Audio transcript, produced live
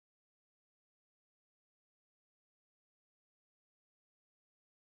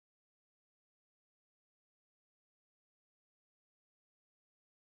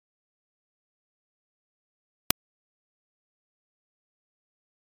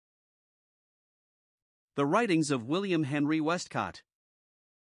The Writings of William Henry Westcott.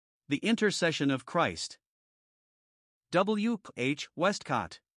 The Intercession of Christ. W. H.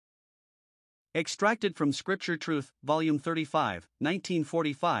 Westcott. Extracted from Scripture Truth, Volume 35,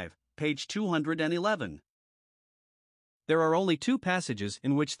 1945, page 211. There are only two passages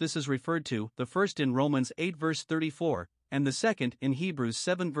in which this is referred to, the first in Romans 8 verse 34, and the second in Hebrews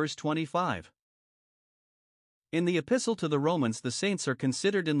 7 verse 25. In the Epistle to the Romans, the saints are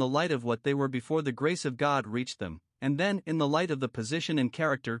considered in the light of what they were before the grace of God reached them, and then in the light of the position and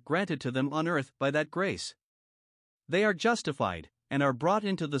character granted to them on earth by that grace. They are justified, and are brought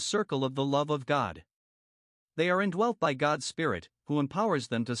into the circle of the love of God. They are indwelt by God's Spirit, who empowers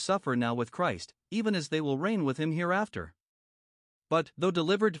them to suffer now with Christ, even as they will reign with Him hereafter. But, though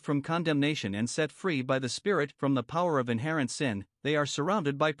delivered from condemnation and set free by the Spirit from the power of inherent sin, they are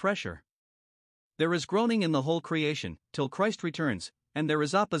surrounded by pressure. There is groaning in the whole creation, till Christ returns, and there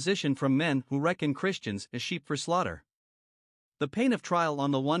is opposition from men who reckon Christians as sheep for slaughter. The pain of trial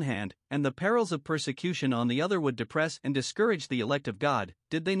on the one hand, and the perils of persecution on the other would depress and discourage the elect of God,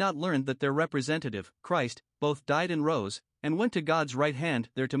 did they not learn that their representative, Christ, both died and rose, and went to God's right hand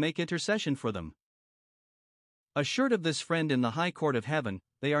there to make intercession for them. Assured of this friend in the high court of heaven,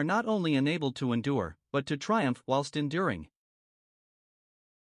 they are not only enabled to endure, but to triumph whilst enduring.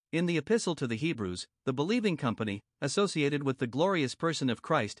 In the Epistle to the Hebrews, the believing company, associated with the glorious person of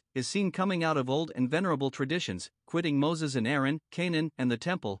Christ, is seen coming out of old and venerable traditions, quitting Moses and Aaron, Canaan and the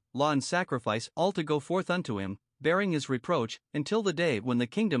temple, law and sacrifice, all to go forth unto Him, bearing His reproach, until the day when the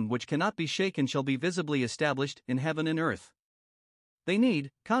kingdom which cannot be shaken shall be visibly established in heaven and earth. They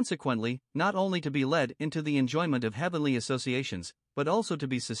need, consequently, not only to be led into the enjoyment of heavenly associations, but also to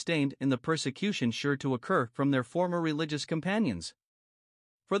be sustained in the persecution sure to occur from their former religious companions.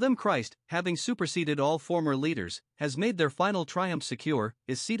 For them Christ, having superseded all former leaders, has made their final triumph secure,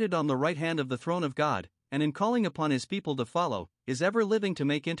 is seated on the right hand of the throne of God, and in calling upon His people to follow, is ever living to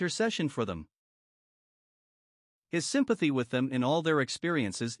make intercession for them. His sympathy with them in all their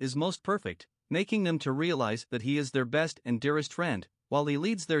experiences is most perfect, making them to realize that He is their best and dearest friend, while He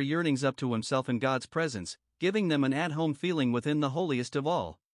leads their yearnings up to Himself in God's presence, giving them an at-home feeling within the holiest of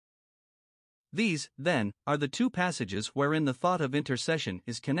all. These, then, are the two passages wherein the thought of intercession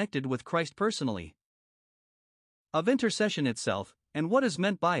is connected with Christ personally. Of intercession itself, and what is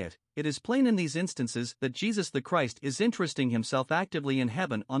meant by it, it is plain in these instances that Jesus the Christ is interesting Himself actively in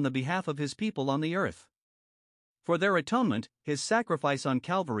heaven on the behalf of His people on the earth. For their atonement, His sacrifice on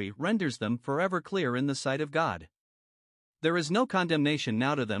Calvary renders them forever clear in the sight of God. There is no condemnation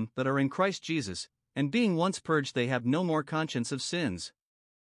now to them that are in Christ Jesus, and being once purged they have no more conscience of sins.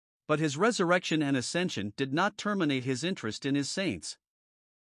 But His resurrection and ascension did not terminate His interest in His saints.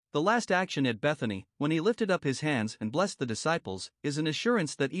 The last action at Bethany, when He lifted up His hands and blessed the disciples, is an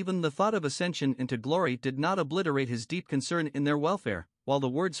assurance that even the thought of ascension into glory did not obliterate His deep concern in their welfare, while the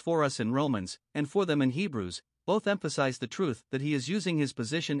words for us in Romans, and for them in Hebrews, both emphasize the truth that He is using His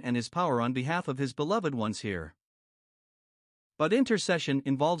position and His power on behalf of His beloved ones here. But intercession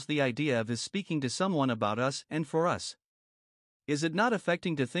involves the idea of His speaking to someone about us and for us. Is it not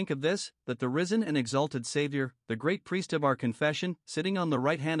affecting to think of this, that the risen and exalted Savior, the great priest of our confession, sitting on the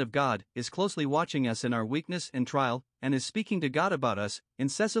right hand of God, is closely watching us in our weakness and trial, and is speaking to God about us,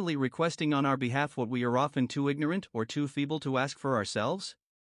 incessantly requesting on our behalf what we are often too ignorant or too feeble to ask for ourselves?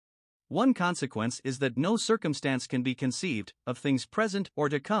 One consequence is that no circumstance can be conceived, of things present or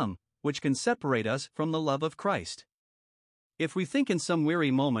to come, which can separate us from the love of Christ. If we think in some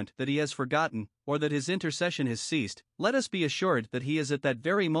weary moment that He has forgotten, or that His intercession has ceased, let us be assured that He is at that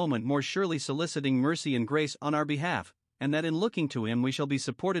very moment more surely soliciting mercy and grace on our behalf, and that in looking to Him we shall be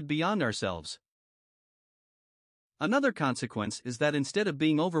supported beyond ourselves. Another consequence is that instead of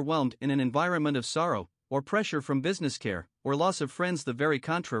being overwhelmed in an environment of sorrow, or pressure from business care, or loss of friends, the very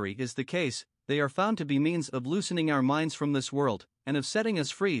contrary is the case. They are found to be means of loosening our minds from this world, and of setting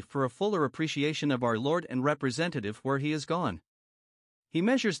us free for a fuller appreciation of our Lord and representative where He is gone. He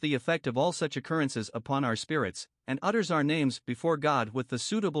measures the effect of all such occurrences upon our spirits, and utters our names before God with the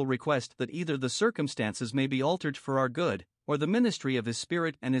suitable request that either the circumstances may be altered for our good, or the ministry of His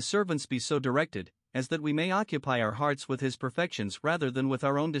Spirit and His servants be so directed, as that we may occupy our hearts with His perfections rather than with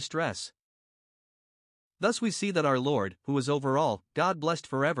our own distress. Thus we see that our Lord, who is over all, God blessed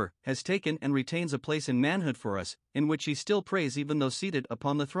forever, has taken and retains a place in manhood for us, in which He still prays even though seated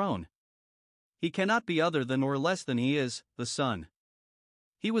upon the throne. He cannot be other than or less than He is, the Son.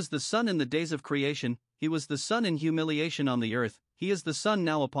 He was the Son in the days of creation, He was the Son in humiliation on the earth, He is the Son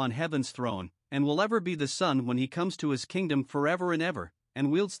now upon heaven's throne, and will ever be the Son when He comes to His kingdom forever and ever,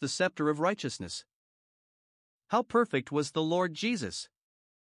 and wields the scepter of righteousness. How perfect was the Lord Jesus!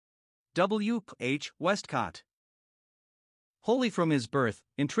 W. H. Westcott. Holy from his birth,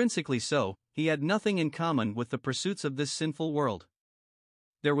 intrinsically so, he had nothing in common with the pursuits of this sinful world.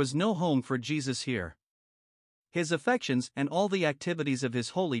 There was no home for Jesus here. His affections and all the activities of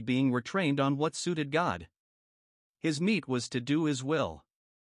his holy being were trained on what suited God. His meat was to do his will.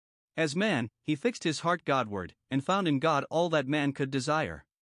 As man, he fixed his heart Godward, and found in God all that man could desire.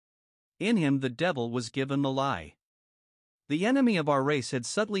 In him the devil was given the lie. The enemy of our race had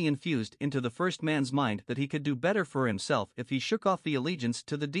subtly infused into the first man's mind that he could do better for himself if he shook off the allegiance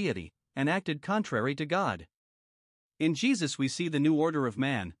to the deity, and acted contrary to God. In Jesus we see the new order of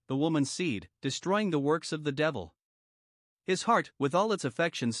man, the woman's seed, destroying the works of the devil. His heart, with all its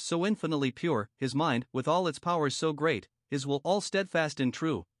affections so infinitely pure, his mind, with all its powers so great, his will all steadfast and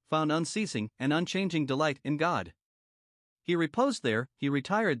true, found unceasing and unchanging delight in God. He reposed there, he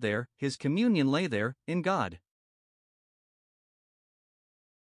retired there, his communion lay there, in God.